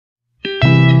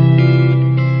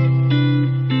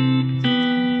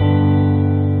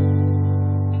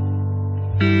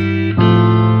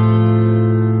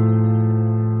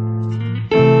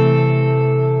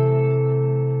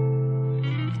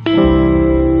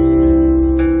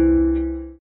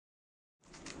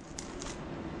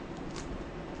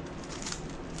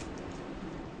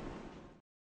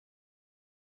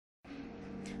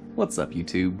What's up,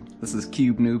 YouTube? This is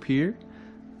Cube Noob here.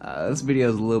 This video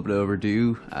is a little bit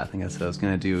overdue. I think I said I was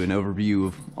going to do an overview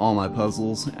of all my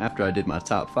puzzles after I did my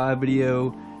top 5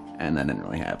 video, and that didn't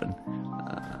really happen.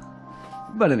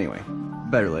 But anyway,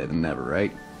 better late than never,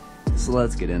 right? So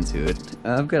let's get into it.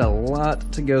 I've got a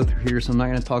lot to go through here, so I'm not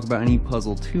going to talk about any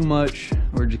puzzle too much.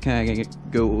 We're just kind of going to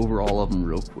go over all of them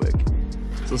real quick.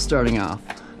 So starting off,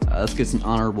 let's get an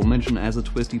honorable mention as a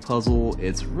twisty puzzle.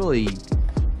 It's really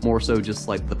more so just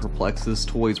like the Perplexus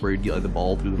toys where you get like the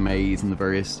ball through the maze and the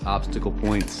various obstacle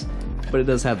points, but it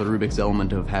does have the Rubiks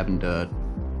element of having to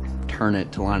turn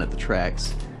it to line up the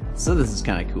tracks. So this is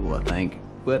kind of cool, I think,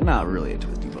 but not really a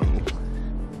twisty puzzle.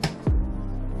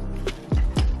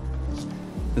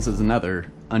 This is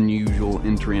another unusual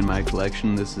entry in my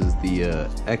collection. This is the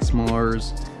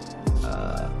X-Mars.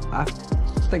 I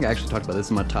think I actually talked about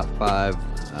this in my top 5,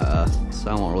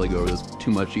 so I won't really go over this too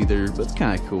much either, but it's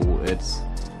kind of cool. It's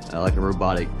like a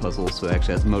robotic puzzle, so it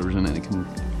actually has motors in it. It can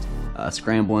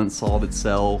scramble and solve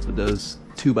itself. It does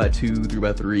 2x2,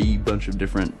 3x3, bunch of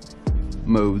different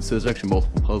modes, so there's actually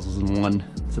multiple puzzles in one.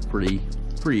 It's a pretty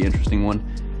interesting one.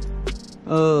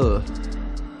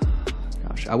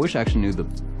 Gosh, I wish I actually knew the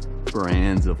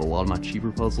brands of a lot of my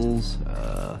cheaper puzzles.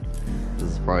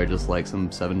 This is probably just like some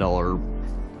 $7,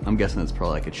 I'm guessing it's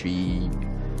probably like a cheap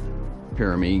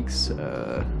Pyraminx.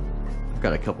 I've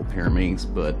got a couple Pyraminx,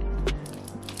 but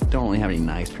don't really have any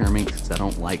nice Pyraminx because I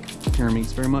don't like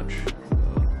Pyraminx very much.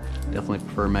 Definitely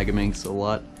prefer Megaminx a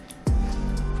lot.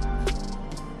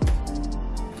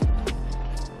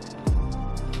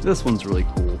 This one's really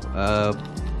cool. I've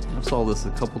saw this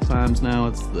a couple times now.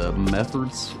 It's the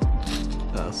Methods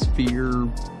Sphere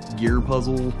gear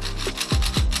puzzle.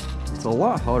 It's a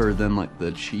lot harder than like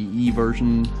the Chi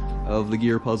version of the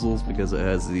gear puzzles because it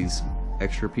has these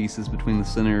extra pieces between the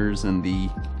centers and the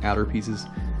outer pieces.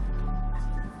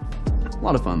 A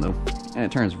lot of fun though, and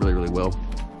it turns really well.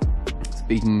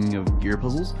 Speaking of gear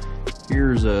puzzles,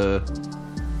 here's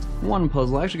one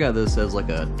puzzle. I actually got this as like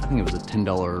I think it was a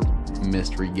 $10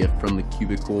 mystery gift from the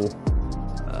Cubicle.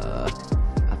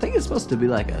 I think it's supposed to be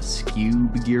like a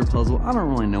Scube gear puzzle. I don't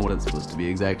really know what it's supposed to be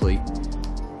exactly,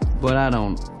 but I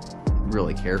don't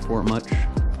really care for it much.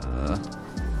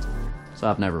 So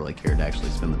I've never really cared to actually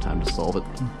spend the time to solve it.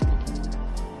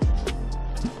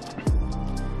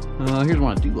 Here's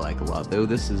one I do like a lot though.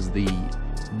 This is the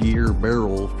gear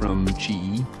barrel from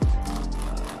Chi.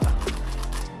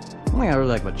 One thing I really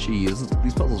like about Chi is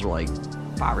these puzzles are like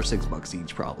 $5 or $6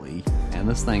 each probably, and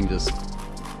this thing just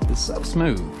is so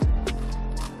smooth.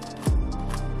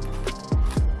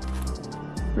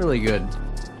 Really good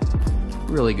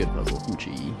puzzle from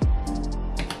Chi.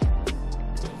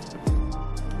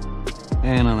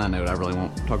 And on that note, I really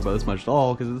won't talk about this much at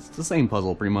all because it's the same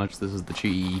puzzle pretty much. This is the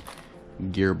Chi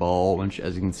gear ball, which,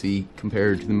 as you can see,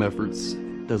 compared to the Mefferts,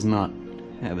 does not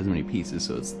have as many pieces,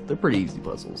 so they're pretty easy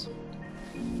puzzles.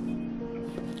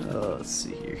 Let's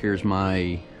see here. Here's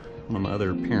one of my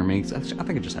other Pyraminx. Actually, I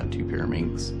think I just have 2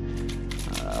 Pyraminx.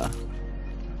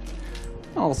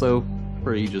 Also,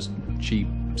 pretty just cheap,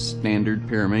 standard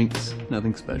Pyraminx.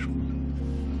 Nothing special.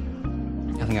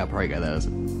 I think I probably got that as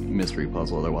a mystery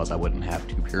puzzle, otherwise I wouldn't have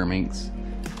 2 Pyraminx.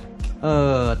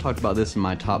 I talked about this in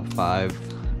my top 5.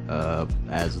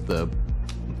 As the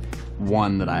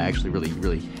one that I actually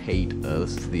really hate.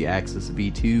 This is the Axis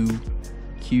V2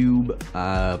 cube.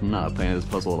 I'm not a fan of this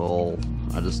puzzle at all.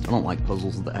 I don't like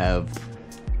puzzles that have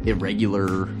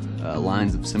irregular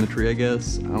lines of symmetry, I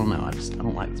guess. I don't know, I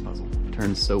don't like this puzzle. It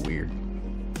turns so weird.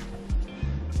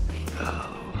 I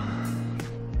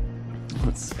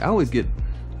always get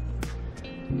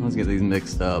these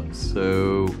mixed up,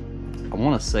 so I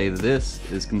want to say this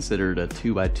is considered a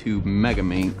 2x2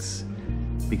 Megaminx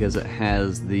because it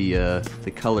has the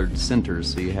colored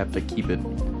centers, so you have to keep it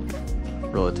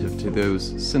relative to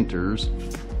those centers.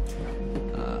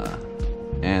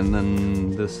 And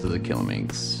then this is a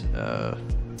Kilominx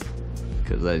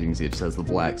because as you can see, it just has the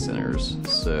black centers.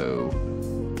 So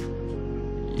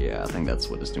yeah, I think that's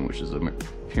what distinguishes a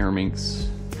Pyraminx,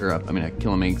 or I mean a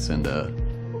Kilominx and a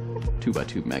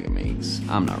 2x2 Megaminx.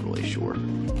 I'm not really sure,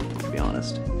 to be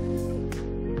honest.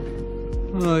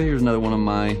 Here's another one of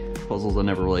my puzzles I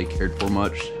never really cared for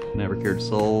much, never cared to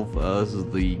solve. This is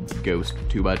the Ghost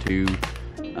 2x2.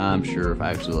 I'm sure if I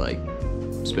actually like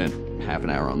spent half an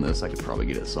hour on this, I could probably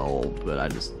get it solved, but I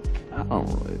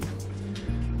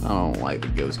don't like the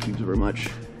ghost cubes very much.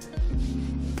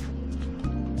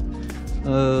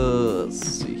 Let's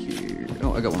see here.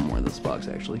 Oh, I got one more in this box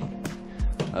actually.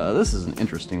 This is an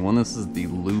interesting one. This is the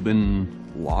Lubin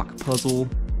lock puzzle.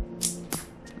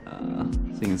 So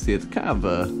you can see it's kind of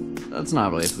a, that's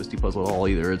not really a twisty puzzle at all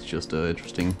either. It's just an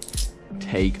interesting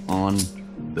take on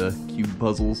the cube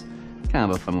puzzles. Kind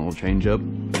of a fun little change up.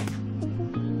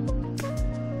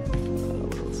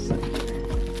 What else is in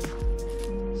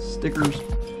here? Stickers.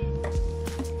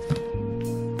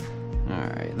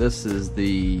 Alright, this is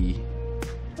the...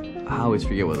 I always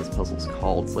forget what this puzzle's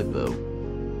called. It's like the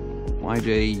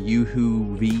YJ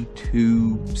Yoo-Hoo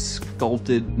V2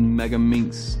 sculpted Mega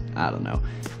Minx. I don't know.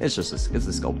 It's just it's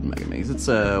a sculpted Mega Minx. It's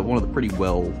one of the pretty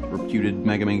well reputed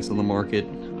Mega Minx on the market,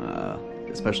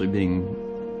 especially being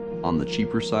on the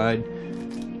cheaper side.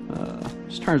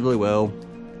 Just turns really well.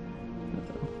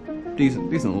 Decent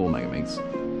little Mega Minx.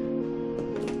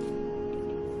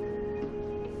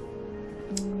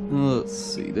 Let's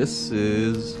see. This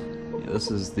is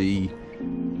the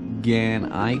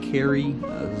GAN eye carry.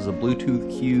 This is a Bluetooth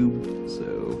cube,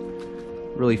 so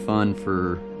really fun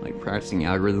for like practicing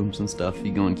algorithms and stuff.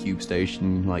 You go on Cube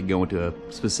Station, like go into a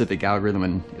specific algorithm,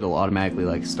 and it'll automatically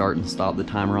like start and stop the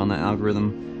timer on that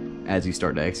algorithm as you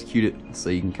start to execute it, so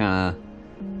you can kind of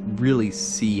really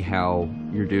see how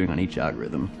you're doing on each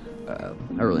algorithm. I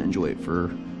really enjoy it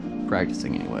for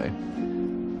practicing anyway.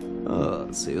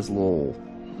 Let's see, this is a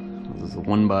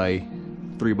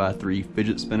 1x3x3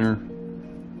 fidget spinner.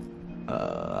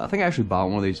 I think I actually bought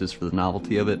one of these just for the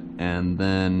novelty of it, and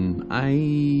then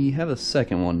I have a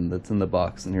second one that's in the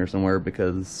box in here somewhere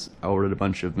because I ordered a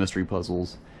bunch of mystery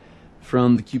puzzles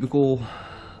from the cubicle,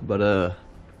 but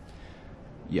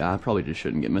yeah, I probably just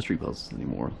shouldn't get mystery puzzles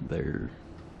anymore. There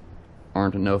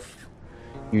aren't enough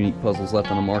unique puzzles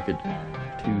left on the market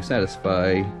to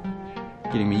satisfy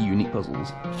getting me unique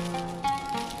puzzles.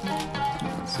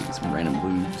 Let's see, some random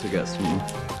loops. I got some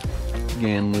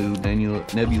GAN lube,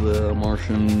 Nebula,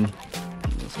 Martian,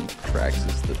 some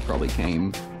Traxxas that probably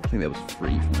came. I think that was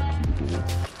free from the cubicle.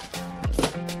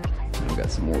 I've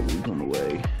got some more lube on the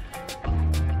way.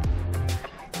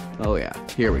 Oh yeah,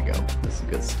 here we go. This is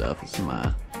good stuff. This is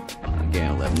my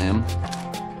GAN 11M.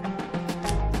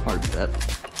 Hard to do that.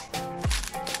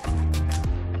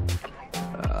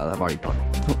 I've already talked.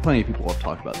 Plenty of people have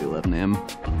talked about the 11M,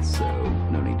 so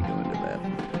no need to go into that.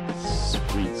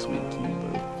 Sweet cube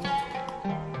though.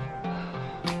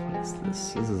 What's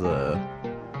this? This is a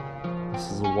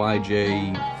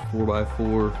YJ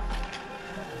 4x4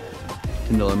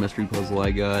 $10 mystery puzzle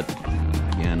I got.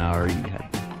 Again, I already had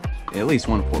at least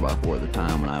one 4x4 at the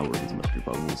time when I ordered these mystery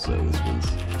puzzles, so this was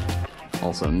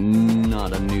also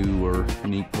not a new or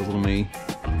unique puzzle to me.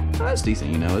 It's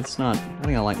decent, you know. It's not. I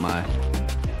think I like my.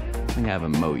 I think I have a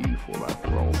Moyu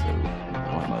 4x4 also. I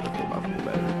like my other 4x4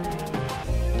 better.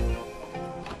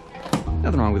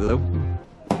 Nothing wrong with it though.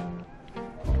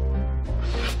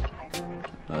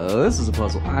 This is a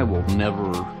puzzle I will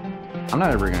never. I'm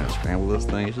not ever gonna scramble this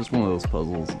thing. It's just one of those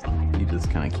puzzles you just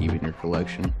kind of keep in your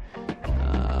collection.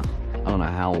 I don't know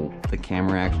how the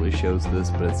camera actually shows this,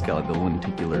 but it's got like the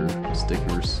lenticular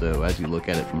stickers, so as you look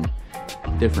at it from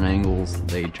different angles,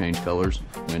 they change colors,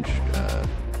 which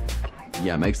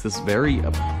yeah, makes this very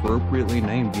appropriately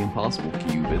named the Impossible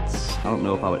Cube. I don't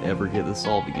know if I would ever get this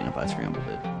solved again if I scrambled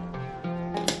it.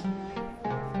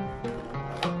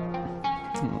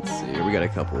 Let's see, we got a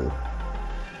couple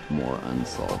more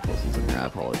unsolved puzzles in here. I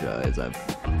apologize, I've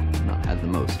not had the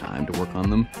most time to work on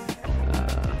them.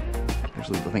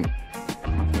 Actually, I think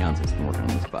my fiance's been working on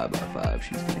this 5x5.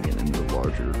 She's gonna get into the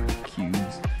larger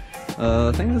cubes.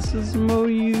 I think this is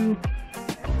Moyu.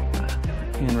 I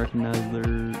can't recognize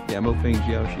their. Yeah, Mofang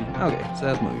Jiaoshi. Okay, so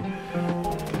that's Moyu.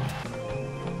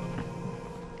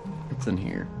 What's in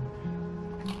here?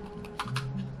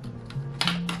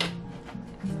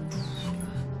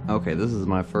 Okay, this is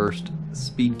my first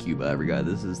speed cube I ever got.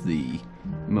 This is the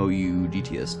Moyu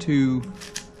GTS2.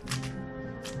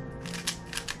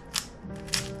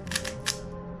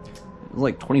 It was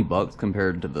like 20 bucks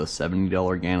compared to the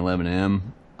 $70 GAN 11M.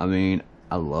 I mean,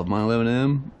 I love my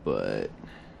 11M, but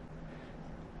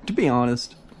to be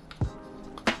honest,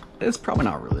 it's probably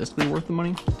not realistically worth the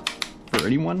money for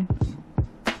anyone.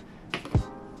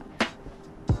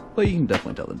 But you can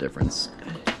definitely tell the difference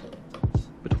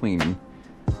between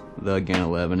the GAN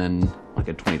 11 and like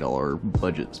a $20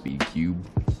 budget speed cube.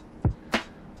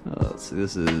 Let's see,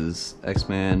 this is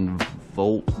X-Man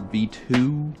Volt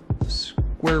V2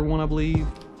 Square One, I believe.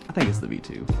 I think it's the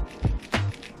V2.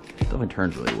 Definitely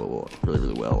turns really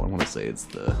well. I want to say it's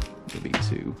the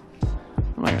V2.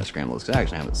 I'm not gonna scramble this because I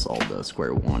actually haven't solved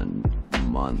Square One in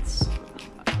months.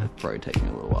 It'd probably take me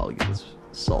a little while to get this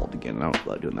solved again. I don't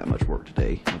feel like doing that much work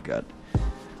today. I've got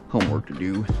homework to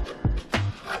do.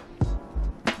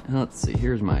 Let's see,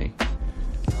 here's my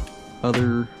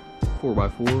other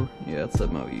 4x4. Yeah, it's that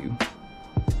Moyu.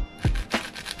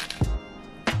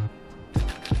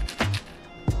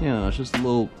 Yeah, it's just a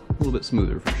little bit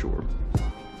smoother for sure.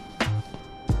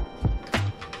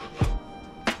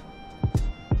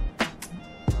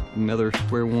 another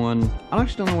square one. I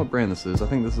actually don't know what brand this is. I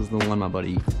think this is the one my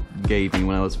buddy gave me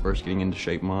when I was first getting into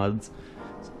shape mods.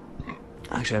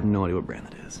 Actually, I have no idea what brand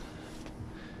that is.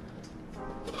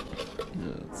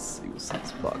 Let's see what's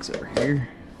this box over here.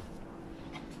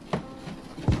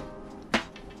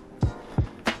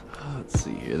 Let's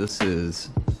see here. This is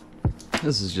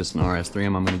just an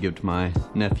RS3M I'm going to give to my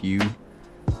nephew.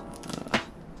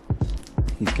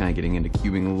 He's kind of getting into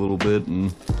cubing a little bit,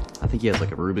 and I think he has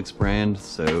like a Rubiks brand,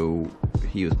 so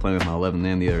he was playing with my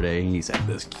 11M the other day, and he said,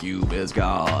 "This cube is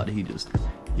God." He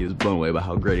was blown away by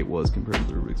how great it was compared to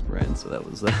the Rubiks brand, so that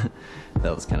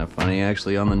was kind of funny.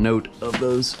 Actually, on the note of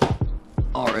those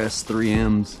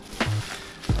RS3Ms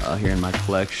here in my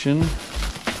collection,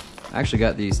 I actually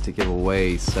got these to give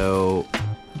away, so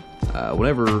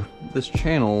whenever this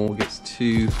channel gets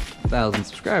to 1,000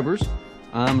 subscribers,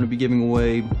 I'm going to be giving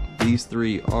away these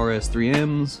 3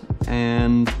 RS3Ms,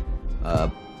 and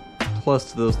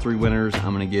plus to those 3 winners,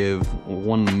 I'm going to give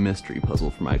 1 mystery puzzle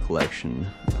for my collection.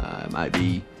 It might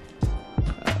be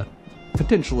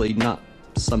potentially not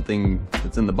something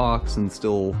that's in the box and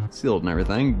still sealed and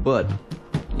everything, but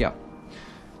yeah.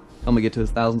 I'm going to get to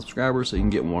 1,000 subscribers so you can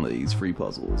get one of these free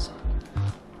puzzles.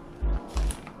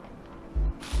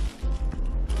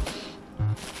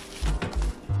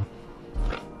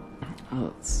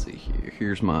 Let's see here.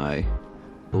 Here's my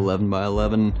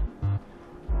 11x11.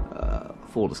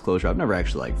 Full disclosure, I've never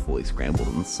actually like fully scrambled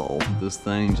and solved this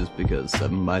thing, just because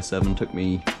 7x7 took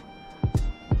me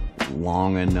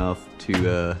long enough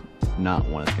to not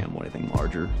want to scramble anything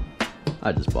larger.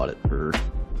 I just bought it for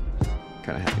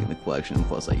kind of having in the collection,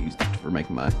 plus I used it for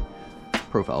making my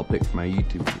profile pic for my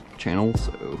YouTube channel,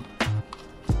 so...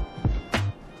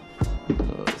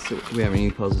 So do we have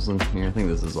any puzzles in here? I think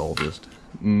this is all just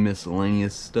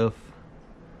miscellaneous stuff.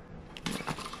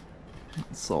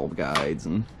 Solve guides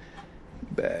and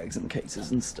bags and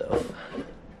cases and stuff.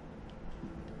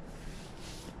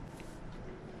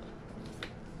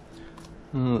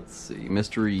 Let's see,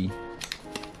 mystery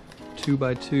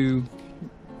 2x2.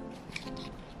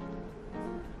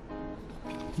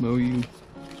 Moyu.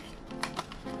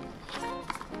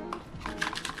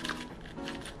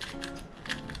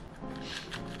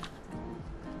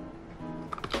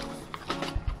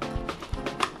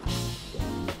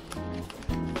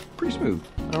 Pretty smooth.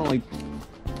 I don't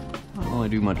really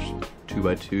do much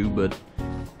 2x2, but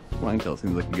what I can tell, it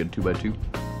seems like a good 2x2.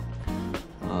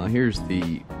 Here's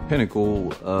the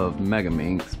pinnacle of Mega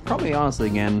Minx. Probably, honestly,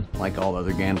 again, like all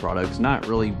other GAN products, not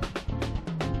really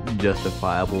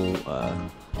justifiable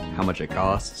how much it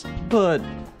costs, but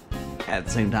at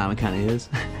the same time it kind of is.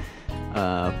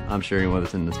 I'm sure anyone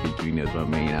that's in this cubing knows what I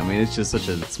mean. I mean, it's just such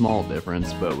a small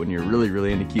difference, but when you're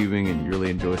really into cubing and you really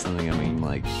enjoy something, I mean,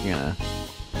 like, you're gonna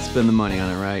spend the money on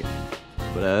it, right?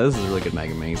 But this is a really good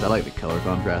Mega Minx. I like the color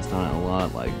contrast on it a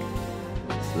lot, like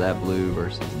that blue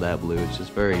versus that blue. It's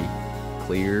just very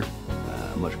clear,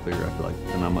 much clearer, I feel like,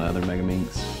 than on my other Mega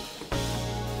Minx.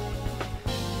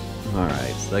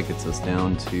 Alright, so that gets us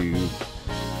down to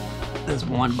this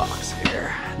one box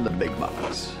here, the big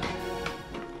box.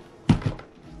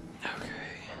 Okay.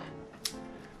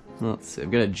 Let's see,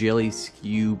 I've got a jelly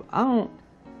cube. I don't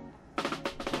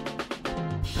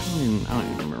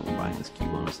even remember buying this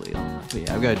cube, honestly. But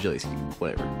yeah, I've got a jelly cube,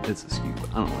 whatever. It's a cube, but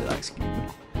I don't really like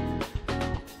cube.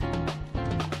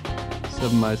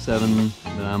 7x7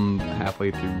 that I'm halfway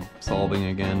through solving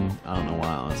again. I don't know why,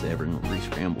 honestly, I ever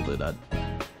re-scrambled it. I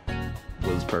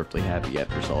was perfectly happy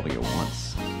after solving it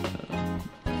once.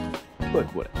 But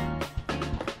whatever.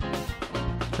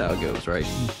 That's how it goes, right?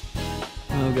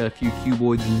 Oh, got a few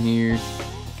cuboids in here.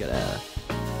 Got a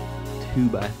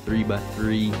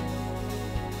 2x3x3.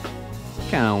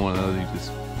 Kind of one of those you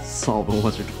just solve it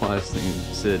once or twice and you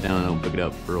sit it down and don't pick it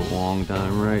up for a long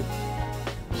time, right?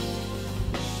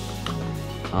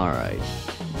 Alright,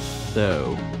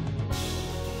 so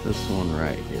this one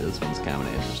right here, this one's kind of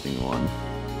an interesting one.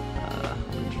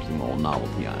 Interesting little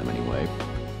novelty item anyway.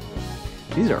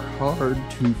 These are hard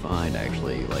to find,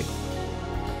 actually. Like,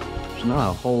 there's not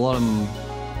a whole lot of them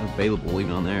available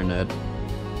even on the internet.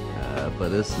 But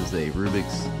this is a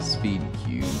Rubiks Speed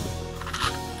Cube.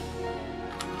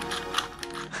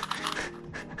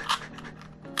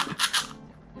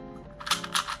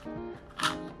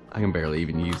 I can barely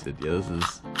even use it. Yeah, this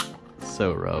is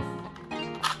so rough.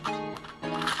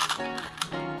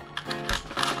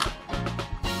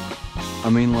 I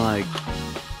mean, like,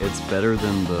 it's better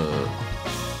than the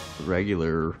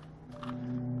regular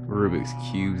Rubik's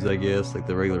cubes, I guess, like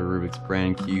the regular Rubik's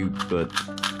brand cubes, but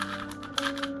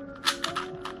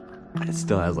it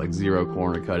still has like 0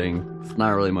 corner cutting. It's not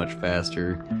really much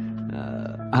faster.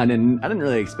 I didn't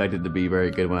really expect it to be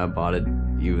very good when I bought it,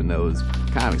 even though it was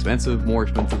kind of expensive, more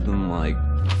expensive than like,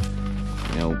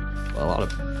 you know, a lot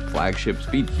of flagship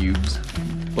speed cubes,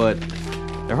 but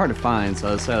they're hard to find, so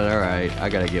I decided, alright, I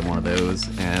gotta get one of those,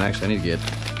 and actually I need to get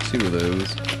 2 of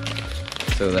those,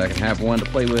 so that I can have one to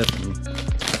play with, and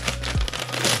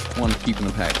one to keep in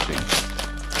the packaging.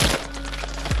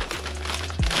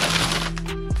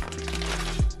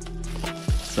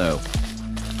 So,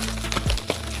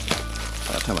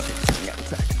 how much I got in the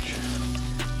package.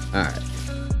 Alright,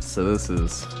 so this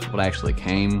is what actually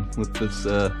came with this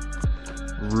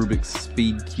Rubiks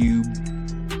Speed Cube.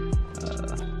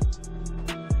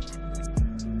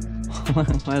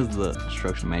 Why is the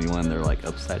instruction manual in there like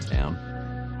upside down?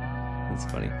 That's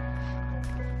funny.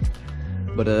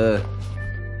 But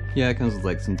yeah, it comes with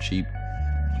like some cheap,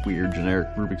 weird, generic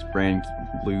Rubiks brand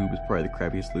lube. It's probably the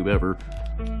crappiest lube ever.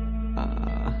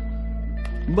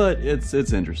 But it's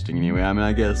interesting anyway. I mean,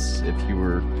 I guess if you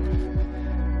were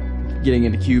getting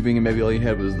into cubing and maybe all you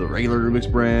had was the regular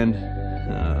Rubiks brand,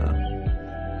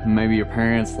 maybe your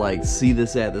parents like see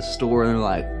this at the store and they're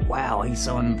like, wow, he's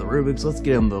selling the Rubiks, let's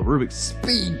get him the Rubiks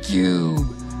Speed Cube.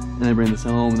 And they bring this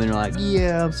home and they're like,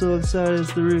 yeah, I'm so excited,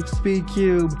 it's the Rubiks Speed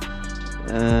Cube.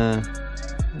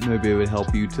 Maybe it would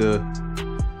help you to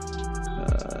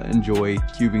enjoy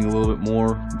cubing a little bit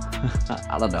more.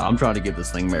 I don't know, I'm trying to give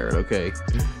this thing merit, okay?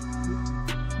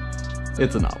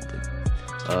 It's a novelty.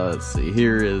 Let's see,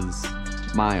 here is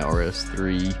my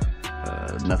RS3.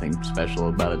 Nothing special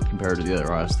about it compared to the other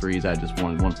RS3s, I just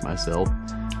wanted one for myself.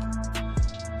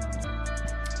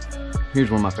 Here's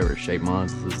one of my favorite shape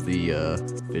mods. This is the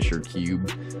Fisher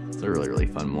Cube. It's a really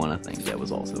fun one. I think that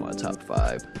was also my top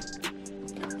 5.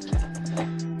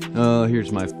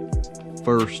 Here's my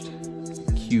first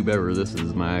cube ever. This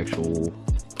is my actual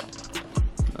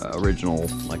original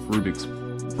like Rubiks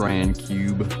brand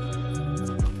cube.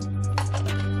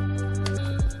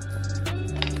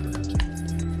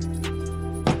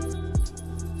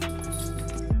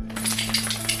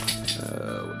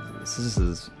 This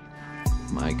is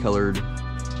my colored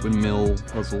windmill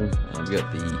puzzle. I've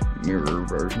got the mirror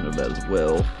version of that as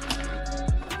well.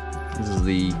 This is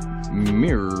the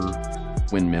mirror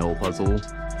windmill puzzle.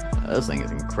 This thing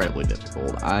is incredibly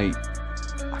difficult. I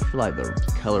feel like the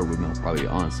color windmill probably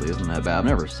honestly isn't that bad. I've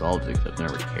never solved it because I've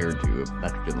never cared to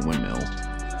after doing the windmill.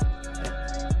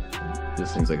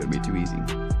 This seems like it would be too easy.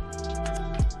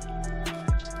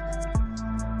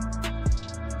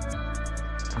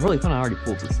 I really thought I already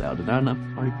pulled this out. Did I not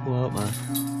already pull out my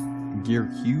gear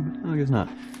cube? No, I guess not.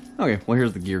 Okay, well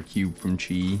here's the gear cube from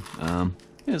Chi.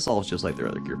 It solves just like their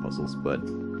other gear puzzles, but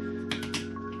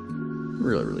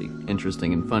really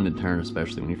interesting and fun to turn,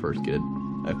 especially when you first get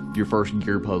your first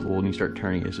gear puzzle and you start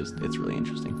turning. It's really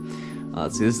interesting.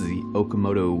 Let's see, this is the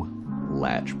Okamoto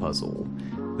latch puzzle.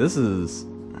 This is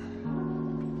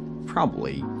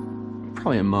probably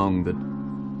among the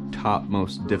top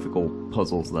most difficult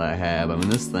puzzles that I have. I mean,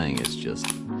 this thing is just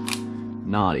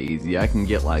not easy. I can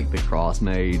get like the cross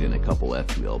made and a couple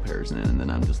FQL pairs in, and then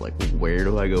I'm just like, where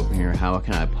do I go from here? How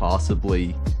can I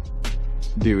possibly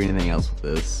do anything else with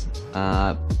this?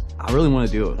 I really want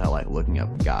to do it without like looking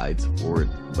up guides for it,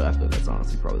 but I feel that's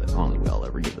honestly probably the only way I'll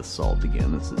ever get this solved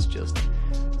again. This is just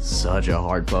such a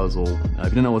hard puzzle. If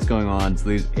you don't know what's going on, so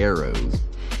these arrows,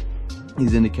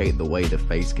 these indicate the way the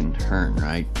face can turn,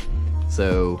 right?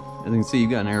 So, as you can see,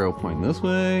 you've got an arrow pointing this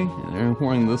way, and an arrow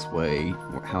pointing this way,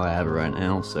 how I have it right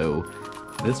now, so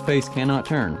this face cannot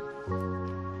turn.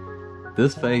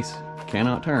 This face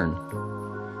cannot turn.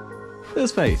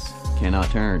 This face cannot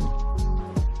turn.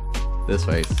 This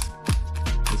face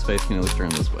can at least turn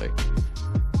this way.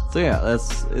 So yeah,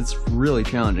 it's really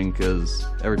challenging because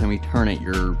every time you turn it,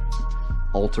 you're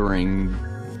altering,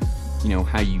 you know,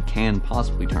 how you can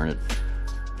possibly turn it.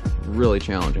 Really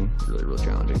challenging, really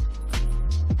challenging.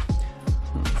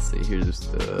 Let's see, here's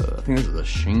just I think this is a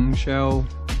Xing Shao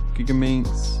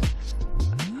Gigaminx.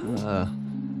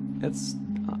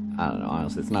 I don't know,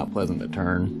 honestly, it's not pleasant to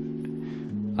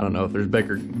turn. I don't know if there's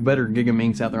better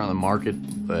Gigaminx out there on the market,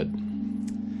 but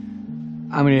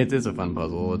I mean, it's a fun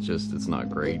puzzle. It's not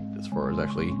great as far as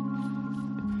actually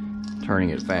turning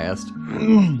it fast.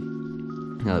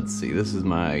 Now, let's see, this is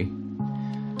my,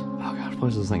 oh gosh,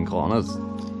 what's this thing called? I know it's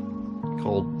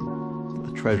called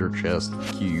the Treasure Chest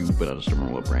Cube, but I just don't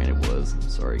remember what brand it was.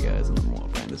 Sorry guys, I don't remember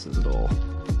what brand this is at all.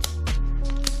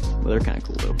 But they're kind of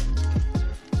cool though.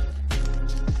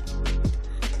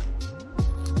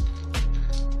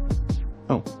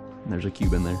 Oh, there's a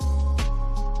cube in there.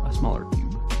 A smaller cube.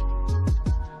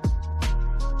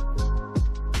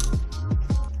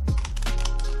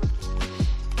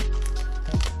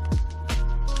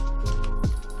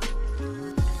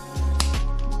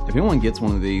 if anyone gets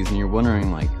one of these and you're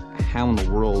wondering like how in the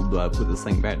world do I put this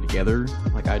thing back together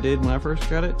like I did when I first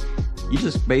got it, you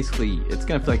just basically, it's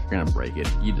gonna feel like you're gonna break it.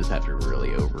 You just have to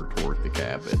really over torque the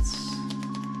cap. It's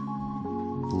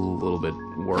a little bit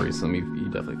worrisome. You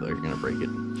definitely feel like you're gonna break it.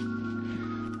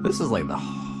 This is like the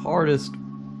hardest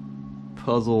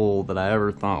puzzle that I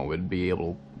ever thought I'd be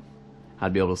able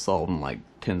to solve in like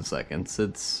 10 seconds.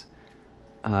 It's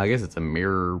I guess it's a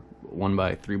mirror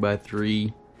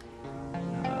 1x3x3.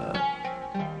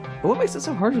 But what makes it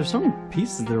so hard is there's some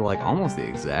pieces that are like almost the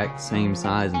exact same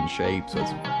size and shape,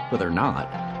 but they're not.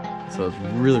 So it's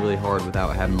really, really hard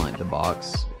without having like the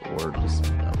box or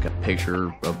just like a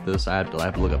picture of this. I have to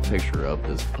look up a picture of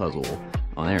this puzzle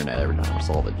on the internet every time I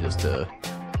solve it just to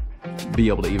be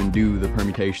able to even do the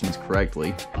permutations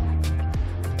correctly.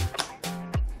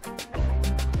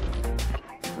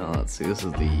 Let's see, this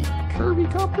is the Kirby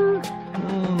Copter.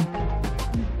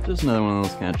 Just another one of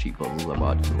those kind of cheap puzzles I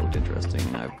bought because it looked interesting,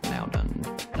 and I've now done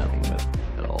nothing with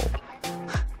at all.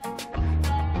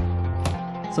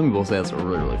 Some people say that's a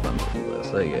really, really fun puzzle though,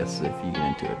 so I guess if you get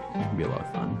into it, it can be a lot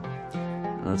of fun.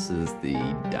 This is the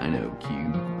Dino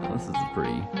Cube. This is a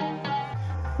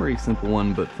pretty simple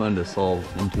one, but fun to solve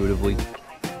intuitively.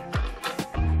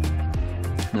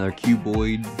 Another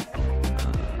cuboid,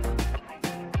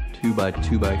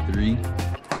 2x2x3.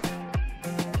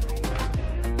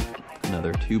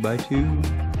 Another 2x2.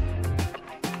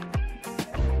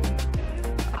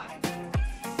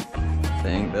 I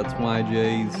think that's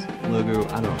YJ's logo.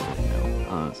 I don't really know.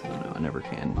 Honestly, I don't know. I never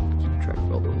can keep track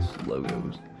of all those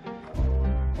logos.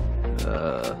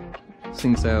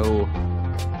 Sing Sao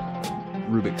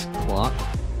Rubik's clock.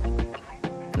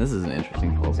 This is an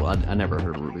interesting puzzle. I never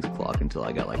heard of Rubik's clock until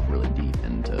I got like really deep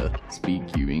into speed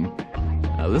cubing.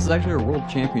 This is actually a world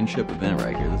championship event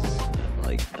right here. This is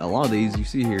like a lot of these you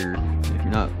see here. If you're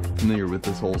not familiar with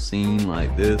this whole scene,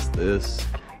 like this,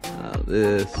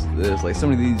 like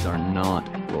some of these are not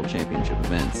world championship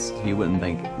events. You wouldn't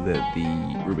think that the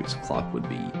Rubik's clock would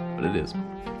be, but it is.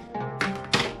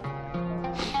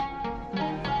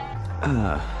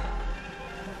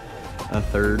 A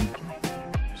third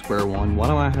square one. Why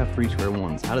do I have 3 square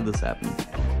ones? How did this happen?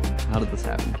 How did this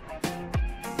happen?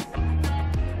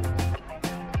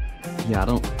 Yeah, I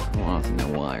don't honestly know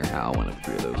why or how I went up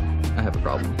 3 of those. I have a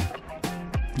problem.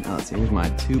 Let's see, here's my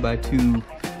 2x2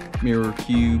 mirror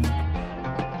cube.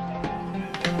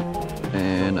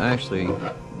 And I actually,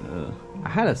 I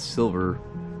had a silver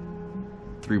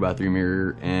 3x3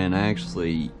 mirror, and I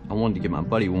wanted to get my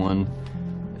buddy one.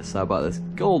 So I bought this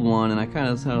gold one, and I kind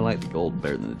of like the gold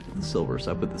better than the silver,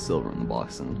 so I put the silver in the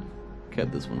box and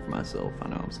kept this one for myself. I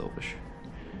know I'm selfish.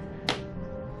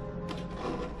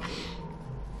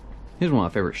 Here's one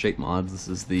of my favorite shape mods. This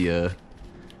is the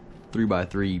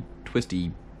 3x3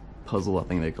 twisty puzzle, I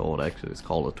think they call it. Actually, it's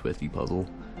called a twisty puzzle.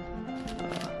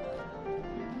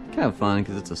 Kind of fun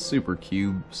because it's a super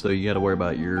cube, so you got to worry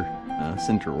about your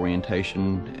center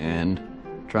orientation, and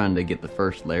trying to get the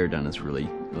first layer done is really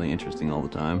interesting all the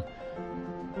time.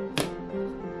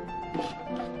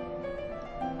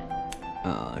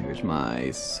 Here's my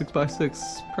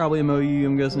 6x6, probably a MOU,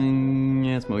 I'm guessing.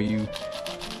 Yeah, it's MOU.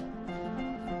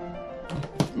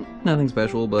 Nothing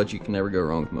special, but you can never go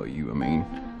wrong with MOU. I mean,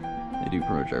 they do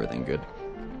pretty much everything good.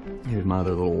 Here's my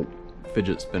other little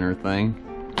fidget spinner thing.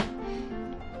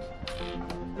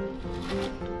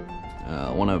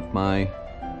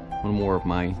 One more of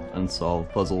my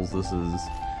unsolved puzzles. This is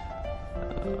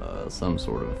some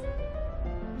sort of,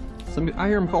 I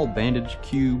hear them called bandage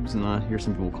cubes, and I hear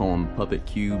some people call them puppet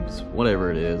cubes.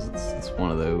 Whatever it is, it's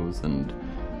one of those, and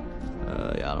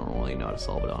yeah, I don't really know how to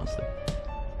solve it, honestly.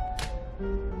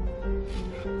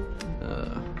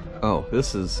 Oh,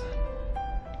 this is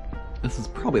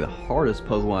probably the hardest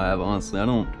puzzle I have, honestly. I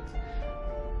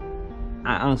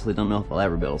honestly don't know if I'll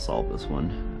ever be able to solve this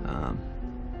one.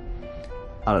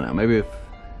 I don't know, maybe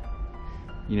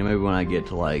maybe when I get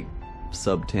to like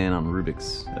sub 10 on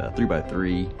Rubiks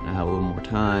 3x3 and I have a little more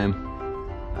time,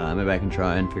 maybe I can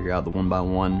try and figure out the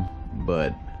 1x1,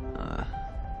 but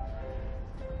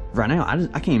right now I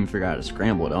can't even figure out how to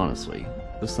scramble it, honestly.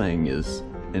 This thing is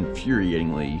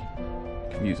infuriatingly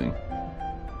confusing.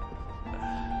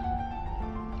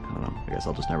 I don't know, I guess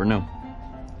I'll just never know.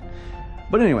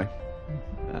 But anyway,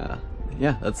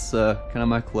 yeah, that's kind of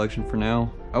my collection for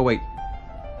now. Oh wait.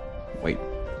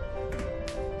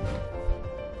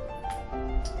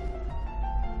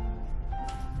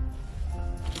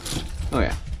 Oh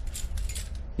yeah.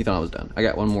 You thought I was done. I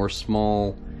got one more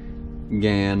small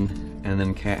GAN, and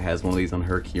then Kat has one of these on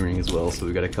her keyring as well, so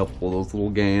we got a couple of those little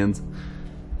GANs.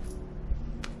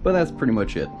 But that's pretty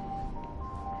much it.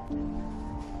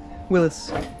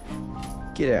 Willis.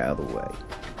 get out of the way.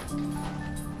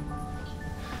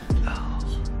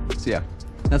 So yeah,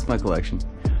 that's my collection.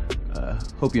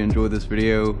 Hope you enjoyed this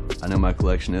video. I know my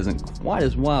collection isn't quite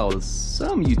as wild as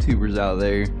some YouTubers out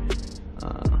there,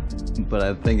 but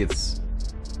I think it's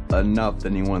enough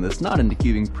that anyone that's not into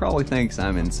cubing probably thinks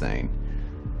I'm insane.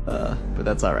 But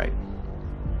that's alright.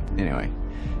 Anyway,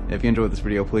 if you enjoyed this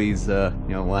video, please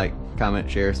like, comment,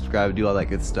 share, subscribe, do all that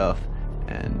good stuff.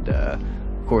 And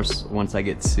of course, once I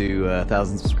get to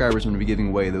 1,000 subscribers, I'm going to be giving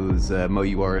away those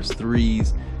MoURS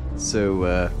 3s.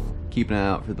 So keep an eye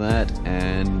out for that,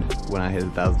 and when I hit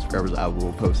 1,000 subscribers, I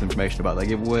will post information about that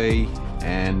giveaway,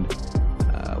 and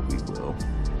we will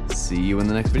see you in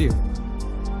the next video.